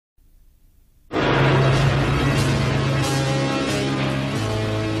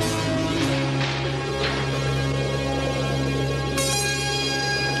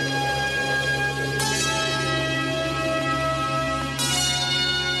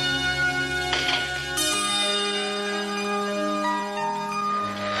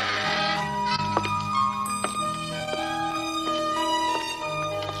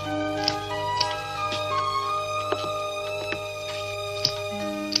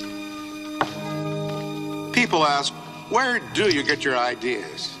People ask, where do you get your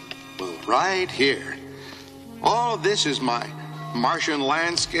ideas? Well, right here. All of this is my Martian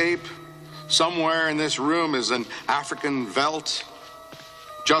landscape. Somewhere in this room is an African veldt.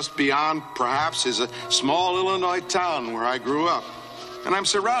 Just beyond, perhaps, is a small Illinois town where I grew up. And I'm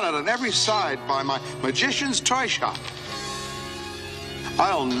surrounded on every side by my magician's toy shop.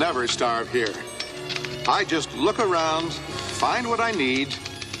 I'll never starve here. I just look around, find what I need,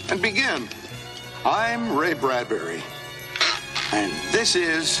 and begin. I'm Ray Bradbury. And this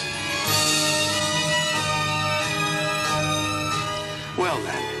is... Well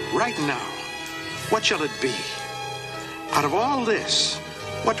then, right now, what shall it be? Out of all this,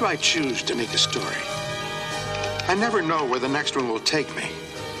 what do I choose to make a story? I never know where the next one will take me.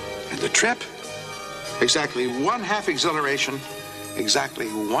 And the trip? Exactly 1/2 exhilaration, exactly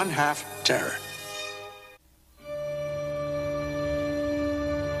 1/2 terror.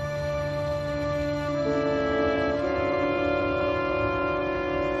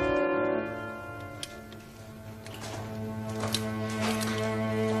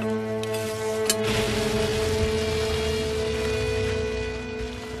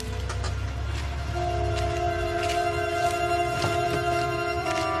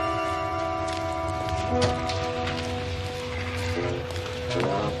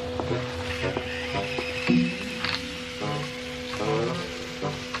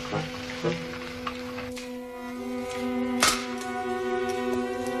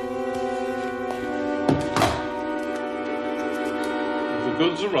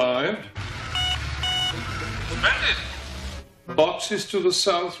 Goods arrived. Splendid. Boxes to the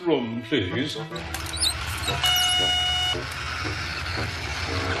south room, please.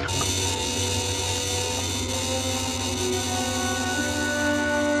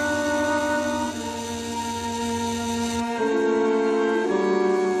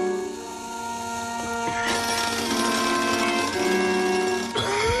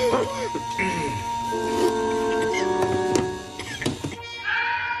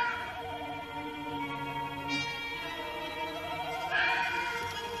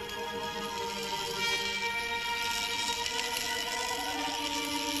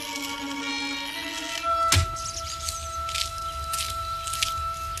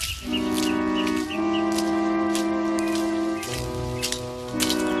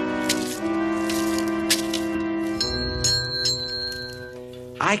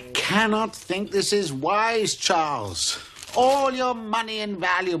 I cannot think this is wise, Charles. All your money and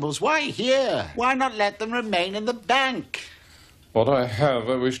valuables, why here? Why not let them remain in the bank? What I have,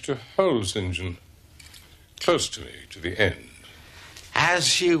 I wish to hold, St. John. Close to me, to the end.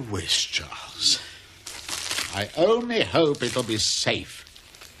 As you wish, Charles. I only hope it'll be safe.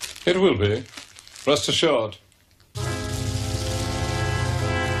 It will be. Rest assured.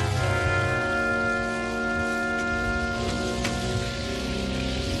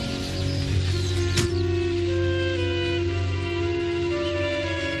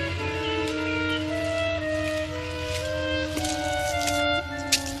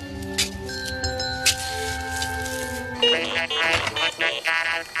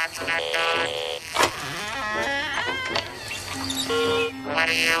 What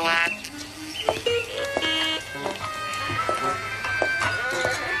do you want?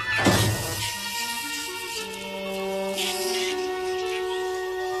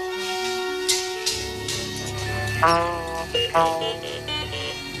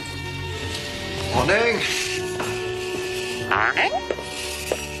 Morning. Morning?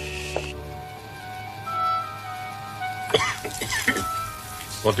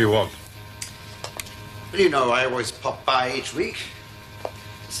 What do you want? Well, you know, I always pop by each week.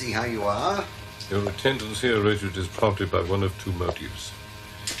 See how you are. Your attendance here, Richard, is prompted by one of two motives.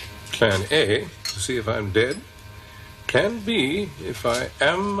 Plan A, to see if I'm dead. Plan B, if I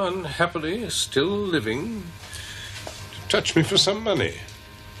am unhappily still living, to touch me for some money.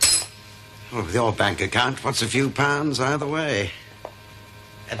 Well, with your bank account, what's a few pounds either way?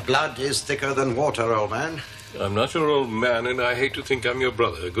 And blood is thicker than water, old man. I'm not your old man, and I hate to think I'm your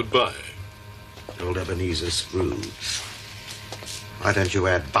brother. Goodbye. Old Ebenezer Scrooge. Why don't you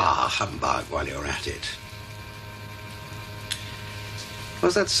add bar humbug while you're at it?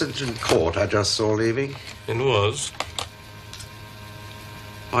 Was that St. John Court I just saw leaving? It was.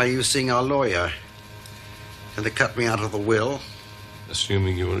 Why, you seeing our lawyer? And they cut me out of the will?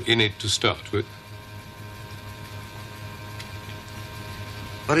 Assuming you were in it to start with.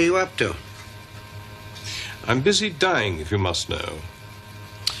 What are you up to? I'm busy dying, if you must know.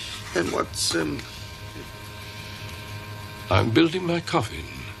 And what's, I'm building my coffin.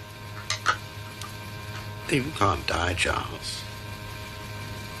 You can't die, Charles.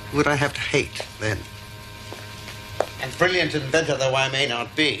 Who would I have to hate, then? And brilliant inventor though I may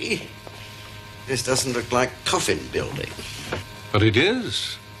not be, this doesn't look like coffin building. But it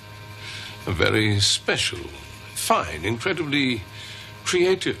is. A very special, fine, incredibly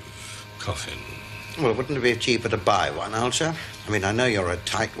creative coffin. Well, wouldn't it be cheaper to buy one, old chap? I mean, I know you're a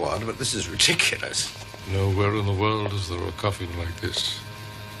tightwad, but this is ridiculous. Nowhere in the world is there a coffin like this.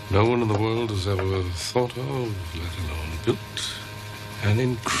 No one in the world has ever thought of, let alone built, an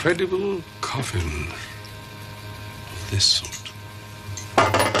incredible coffin of this sort.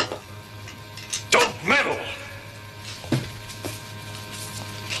 Don't meddle!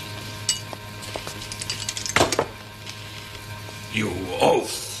 You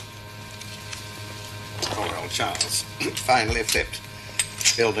oaf! Poor old Charles. Finally flipped.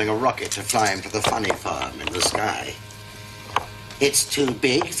 Building a rocket to fly him to the funny farm in the sky. It's too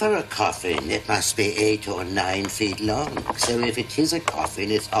big for a coffin. It must be 8 or 9 feet long. So if it is a coffin,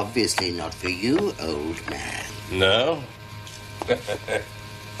 it's obviously not for you, old man. No?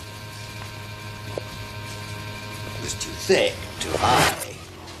 It's too thick, too high.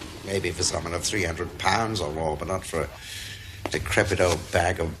 Maybe for someone of 300 pounds or more, but not for a decrepit old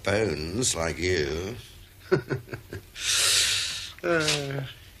bag of bones like you.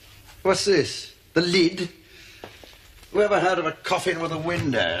 What's this? The lid? Whoever heard of a coffin with a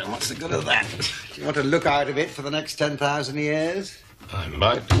window? What's the good of that? Do you want to look out of it for the next 10,000 years? I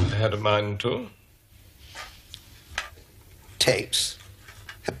might have had a mind to. Tapes?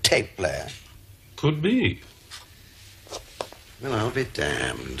 A tape player? Could be. Well, I'll be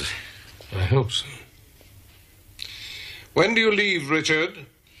damned. I hope so. When do you leave, Richard?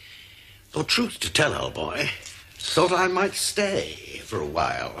 Well, truth to tell, old boy, thought I might stay for a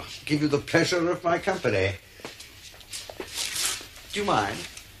while. Give you the pleasure of my company. Do you mind?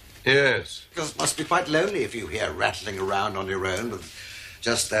 Yes. Because it must be quite lonely if you here rattling around on your own with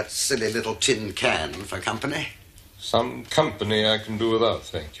just that silly little tin can for company. Some company I can do without,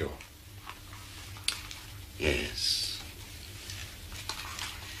 thank you. Yes.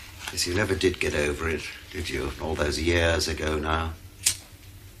 Yes, you never did get over it, did you? All those years ago now.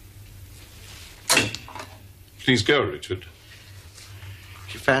 Please go, Richard.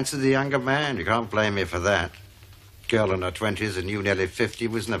 She fancied the younger man. You can't blame me for that. Girl in her 20s and you nearly 50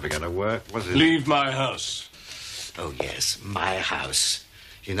 was never going to work, was it? Leave my house. Oh, yes, my house.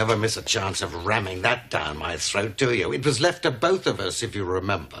 You never miss a chance of ramming that down my throat, do you? It was left to both of us, if you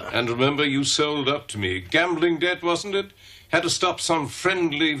remember. And remember, you sold up to me. Gambling debt, wasn't it? Had to stop some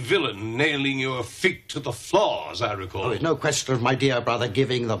friendly villain nailing your feet to the floor, as I recall. Oh, there's no question of my dear brother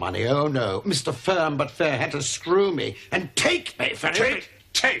giving the money. Oh, no. Mr. Firm but Fair had to screw me and take me for it.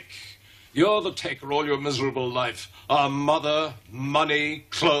 Take. You're the taker all your miserable life. Our mother, money,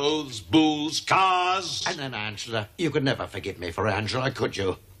 clothes, booze, cars. And then Angela. You could never forgive me for Angela, could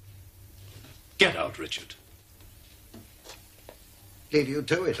you? Get out, Richard. Leave you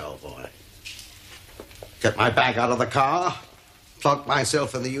to it, old boy. Get my bag out of the car, plonk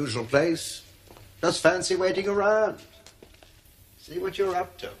myself in the usual place. Just fancy waiting around. See what you're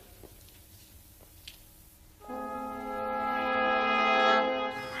up to.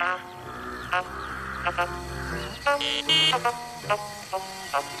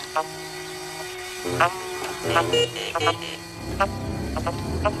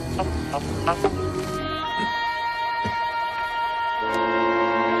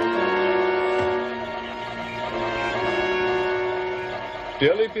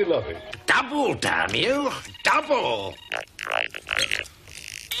 Dearly beloved. Double, damn you! Double!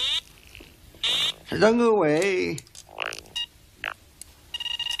 Don't go away.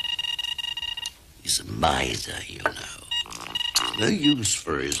 He's a miser, you know. No use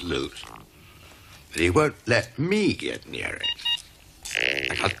for his loot. But he won't let me get near it.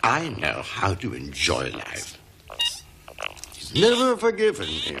 Because I know how to enjoy life. He's never forgiven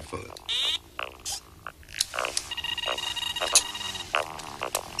me for it.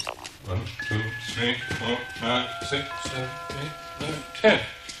 One, 2, 3, 4, 5, 6, 7, 8, 9, 10.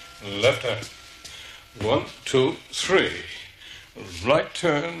 Left hand. 1, 2, 3. Right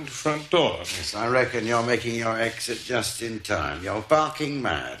turn, front door. Yes, I reckon you're making your exit just in time. You're barking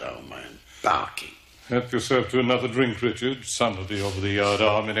mad, old man. Barking. Help yourself to another drink, Richard. Somebody over the yard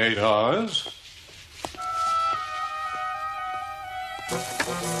arm in 8 hours.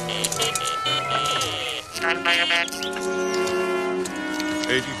 Turn by a bit.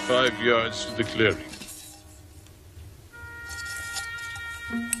 85 yards to the clearing.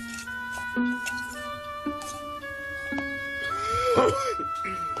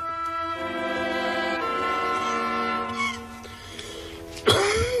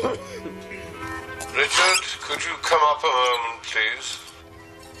 Richard, could you come up a moment, please?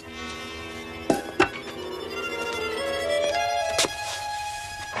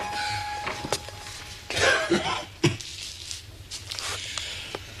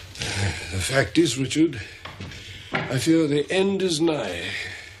 fact is, Richard, I fear the end is nigh.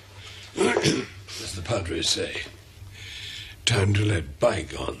 As the Padres say, time to let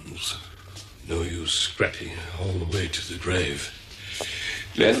bygones. No use scrapping all the way to the grave.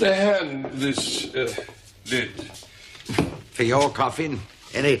 Lend a hand this lid. For your coffin,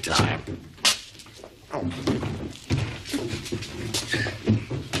 any time. Oh.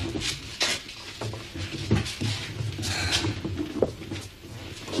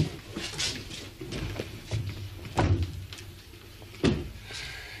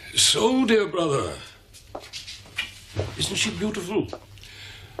 So, dear brother, isn't she beautiful?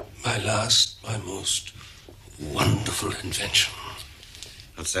 My last, my most wonderful invention.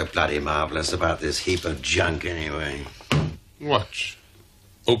 What's so bloody marvellous about this heap of junk, anyway? Watch.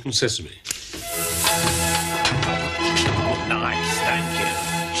 Open sesame. Nice, thank you.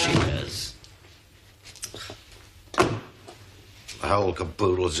 Cheers. The whole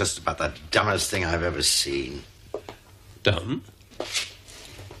caboodle's just about the dumbest thing I've ever seen. Dumb?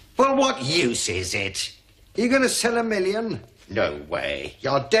 Well, what use is it? You going to sell 1 million? No way.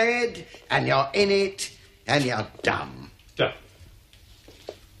 You're dead, and you're in it, and you're dumb. Dumb.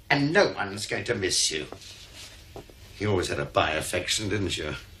 And no one's going to miss you. You always had a by-affection, didn't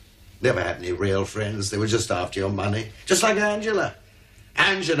you? Never had any real friends. They were just after your money. Just like Angela.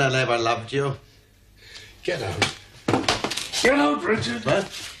 Angela never loved you. Get out. Get out, Richard. What?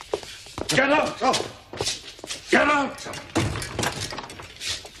 Get out. Oh. Get out.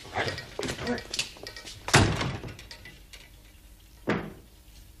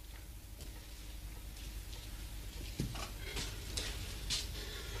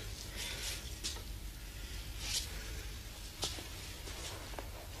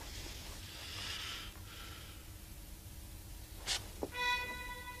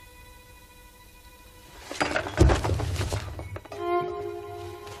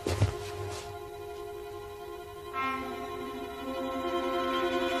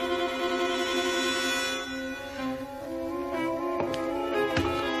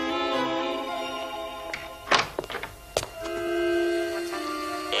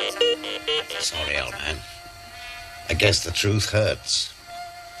 Sorry, old man. I guess the truth hurts.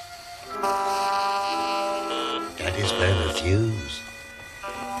 Daddy's blown a fuse.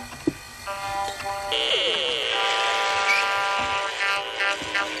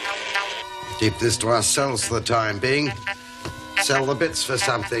 Keep this to ourselves for the time being. Sell the bits for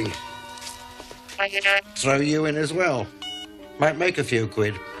something. Throw you in as well. Might make a few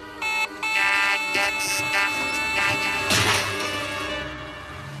quid.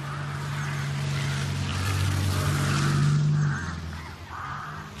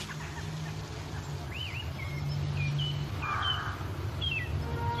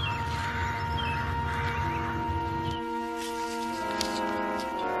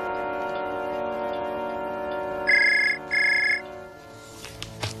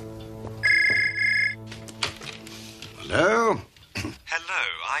 Hello? Hello,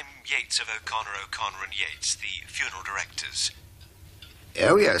 I'm Yates of O'Connor and Yates, the funeral directors.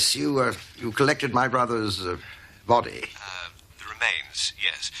 Oh, yes, you collected my brother's body. The remains,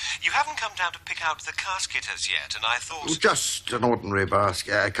 yes. You haven't come down to pick out the casket as yet, and I thought... Just an ordinary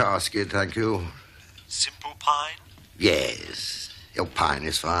casket, thank you. Simple pine? Yes, your pine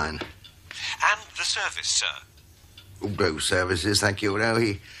is fine. And the service, sir? No services, thank you.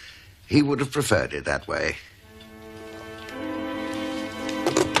 No, he would have preferred it that way.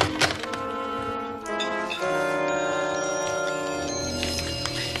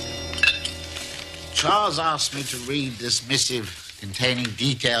 Charles asked me to read this missive containing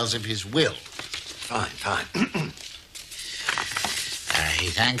details of his will. Fine. He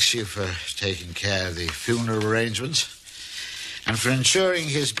thanks you for taking care of the funeral arrangements and for ensuring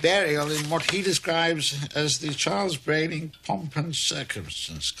his burial in what he describes as the Charles Braining pomp and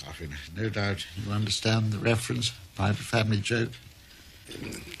circumstance coffin. No doubt you understand the reference, private family joke.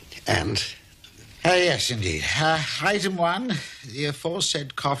 And? Yes, indeed. Item 1, the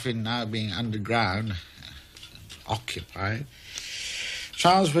aforesaid coffin now being underground, occupied,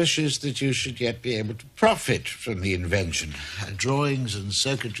 Charles wishes that you should yet be able to profit from the invention. Drawings and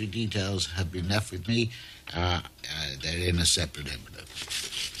circuitry details have been left with me. They're in a separate envelope.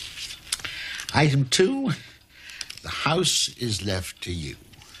 Item 2, the house is left to you.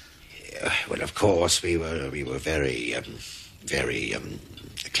 Yeah, well, of course, we were very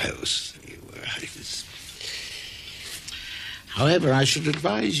close. However, I should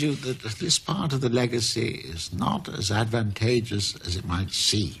advise you that this part of the legacy is not as advantageous as it might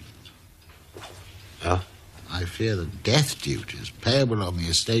seem. Huh? I fear that death duties payable on the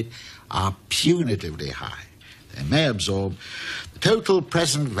estate are punitively high. They may absorb the total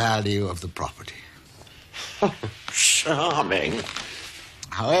present value of the property. Charming.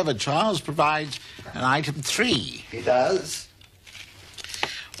 However, Charles provides an item 3. He does?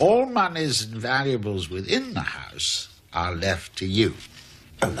 All monies and valuables within the house are left to you.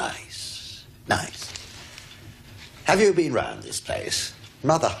 Oh, nice. Nice. Have you been round this place?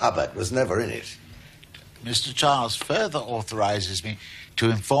 Mother Hubbard was never in it. Mr. Charles further authorizes me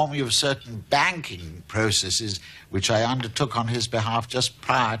to inform you of certain banking processes which I undertook on his behalf just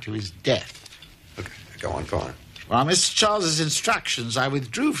prior to his death. Okay, go on, go on. Well, on Mr. Charles's instructions, I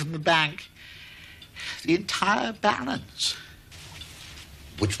withdrew from the bank the entire balance.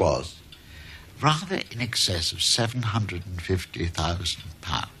 Which was? Rather in excess of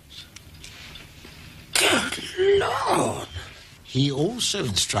 £750,000. Good Lord! He also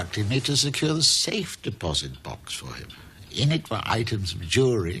instructed me to secure the safe deposit box for him. In it were items of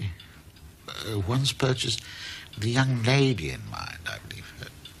jewellery, once purchased with a young lady in mind, I believe.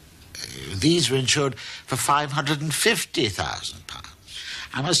 These were insured for £550,000.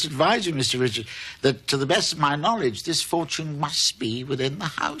 I must advise you, Mr. Richard, that to the best of my knowledge, this fortune must be within the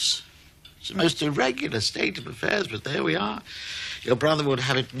house. It's a most irregular state of affairs, but there we are. Your brother would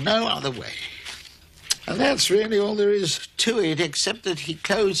have it no other way. And that's really all there is to it, except that he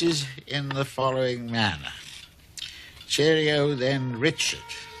closes in the following manner. Cheerio, then, Richard.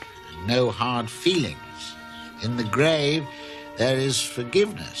 No hard feelings. In the grave, there is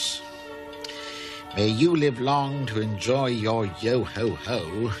forgiveness. May you live long to enjoy your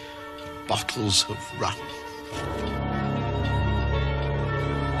yo-ho-ho bottles of rum.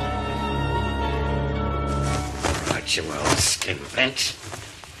 Right you will, skinflint.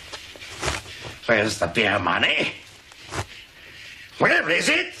 Where's the beer money? Where is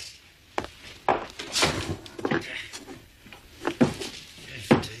it?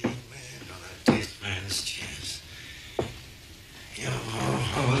 15 men on a dead man's chest.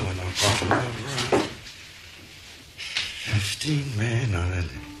 Yo-ho-ho and a bottle of rum. 15 men on a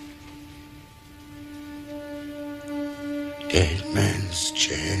dead man's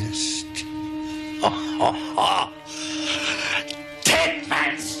chest. Ho, ho, ho. Dead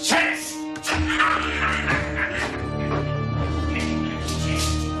man's chest!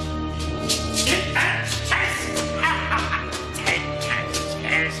 Dead man's chest! Dead man's chest! Dead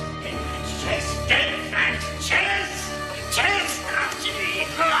man's chest! Dead man's chest! Chest!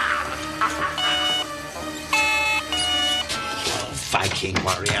 Viking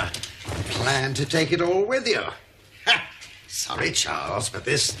warrior, plan to take it all with you. Ha! Sorry, Charles, but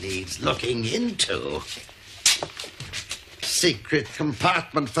this needs looking into. Secret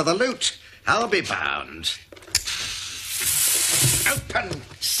compartment for the loot. I'll be bound. Open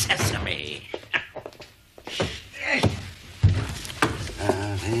sesame.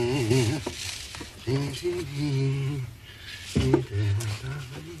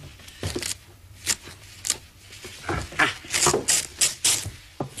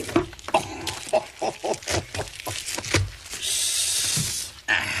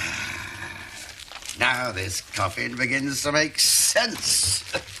 Now this coffin begins to make sense.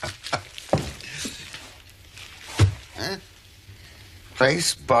 Huh?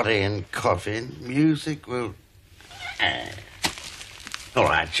 Place body in coffin. Music will... All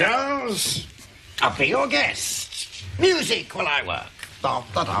right, Charles. I'll be your guest. Music while I work.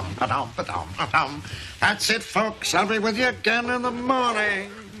 Dum-ba-dum-ba-dum-ba-dum-ba-dum. That's it, folks. I'll be with you again in the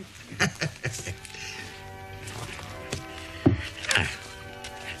morning.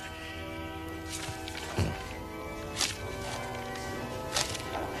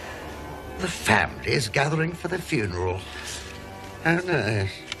 The family is gathering for the funeral. Oh, no.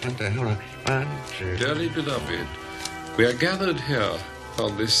 One, two. Dearly beloved, we are gathered here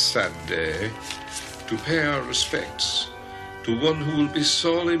on this sad day to pay our respects to one who will be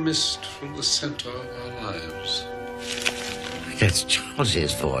sorely missed from the center of our lives. That's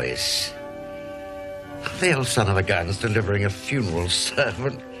Charles's voice. The old son of a gun's delivering a funeral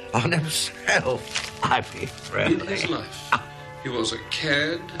sermon on himself. I'd be thrilled. In his life, he was a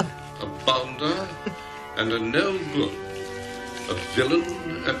cad, a bounder, and a no-good, a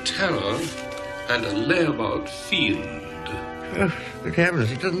villain, a terror, and a layabout fiend. Oh, good heavens,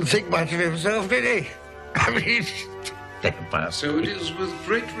 he didn't think much of himself, did he? I mean, so it is with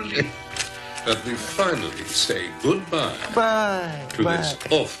great relief that we finally say goodbye to this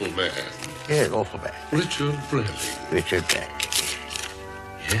awful man. Yeah, awful man. Richard Bradbury. Richard Bradbury.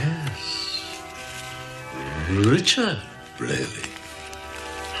 Yes. Richard Bradbury.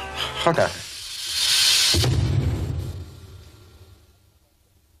 Hold on.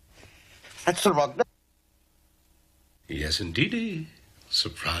 That's the wrong number. Yes, indeedy.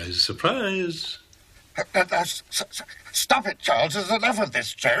 Surprise, surprise. Stop it, Charles. There's enough of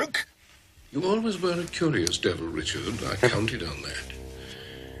this joke. You always were a curious devil, Richard. I counted on that.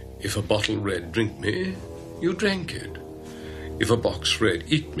 If a bottle read, drink me, you drank it. If a box read,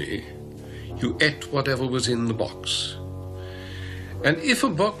 eat me, you ate whatever was in the box. And if a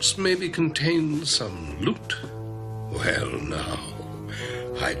box maybe contained some loot, well, now,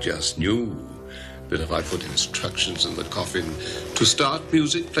 I just knew that if I put instructions in the coffin to start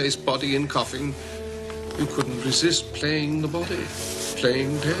music, place body in coffin, you couldn't resist playing the body,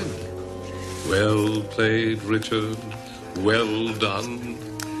 playing dead. Well played, Richard. Well done.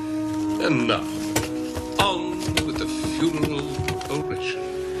 And now, on with the funeral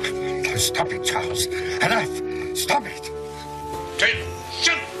oration. Stop it, Charles. Enough. Stop it.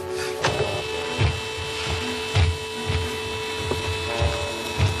 Attention!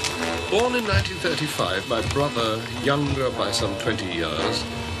 Born in 1935, my brother, younger by some 20 years,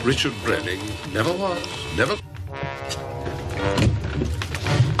 Richard Bradbury, never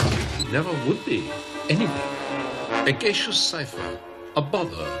would be anything. A gaseous cipher, a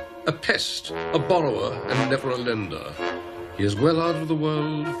bother, a pest, a borrower, and never a lender. He is well out of the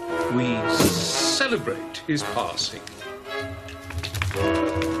world. We celebrate his passing.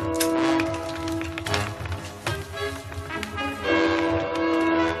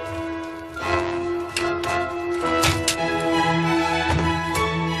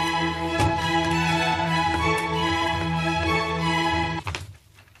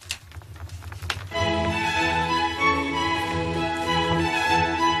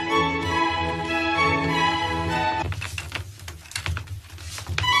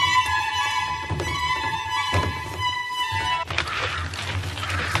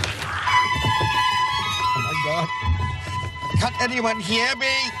 Can't anyone hear me?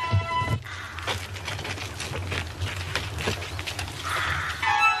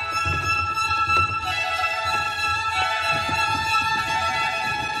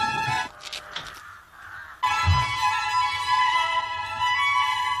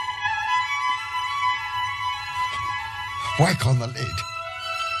 Whack on the lid.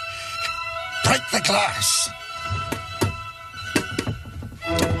 Break the glass.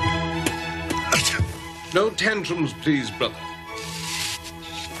 No tantrums, please, brother.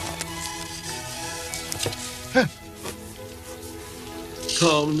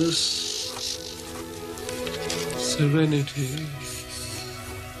 Calmness, serenity,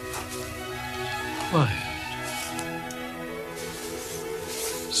 quiet,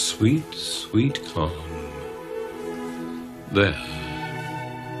 sweet, sweet calm. There.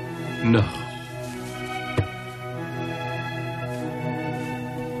 Now.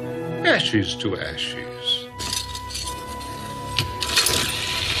 Ashes to ashes.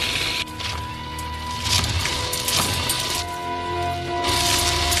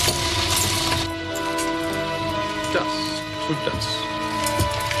 Dust to dust.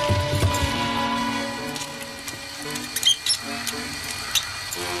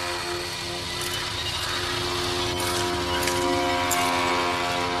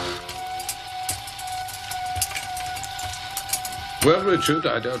 Well, Richard,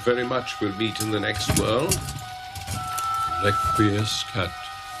 I doubt very much we'll meet in the next world. Requiescat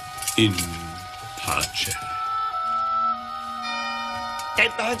in pace.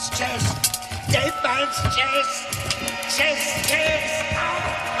 Dead man's chest! Dead man's chest! Chest, chest!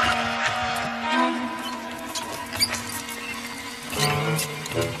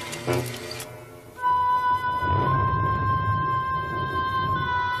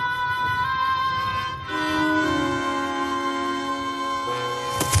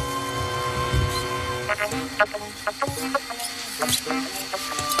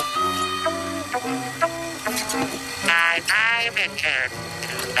 Bye-bye, Richard.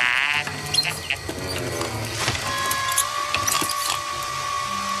 Bye.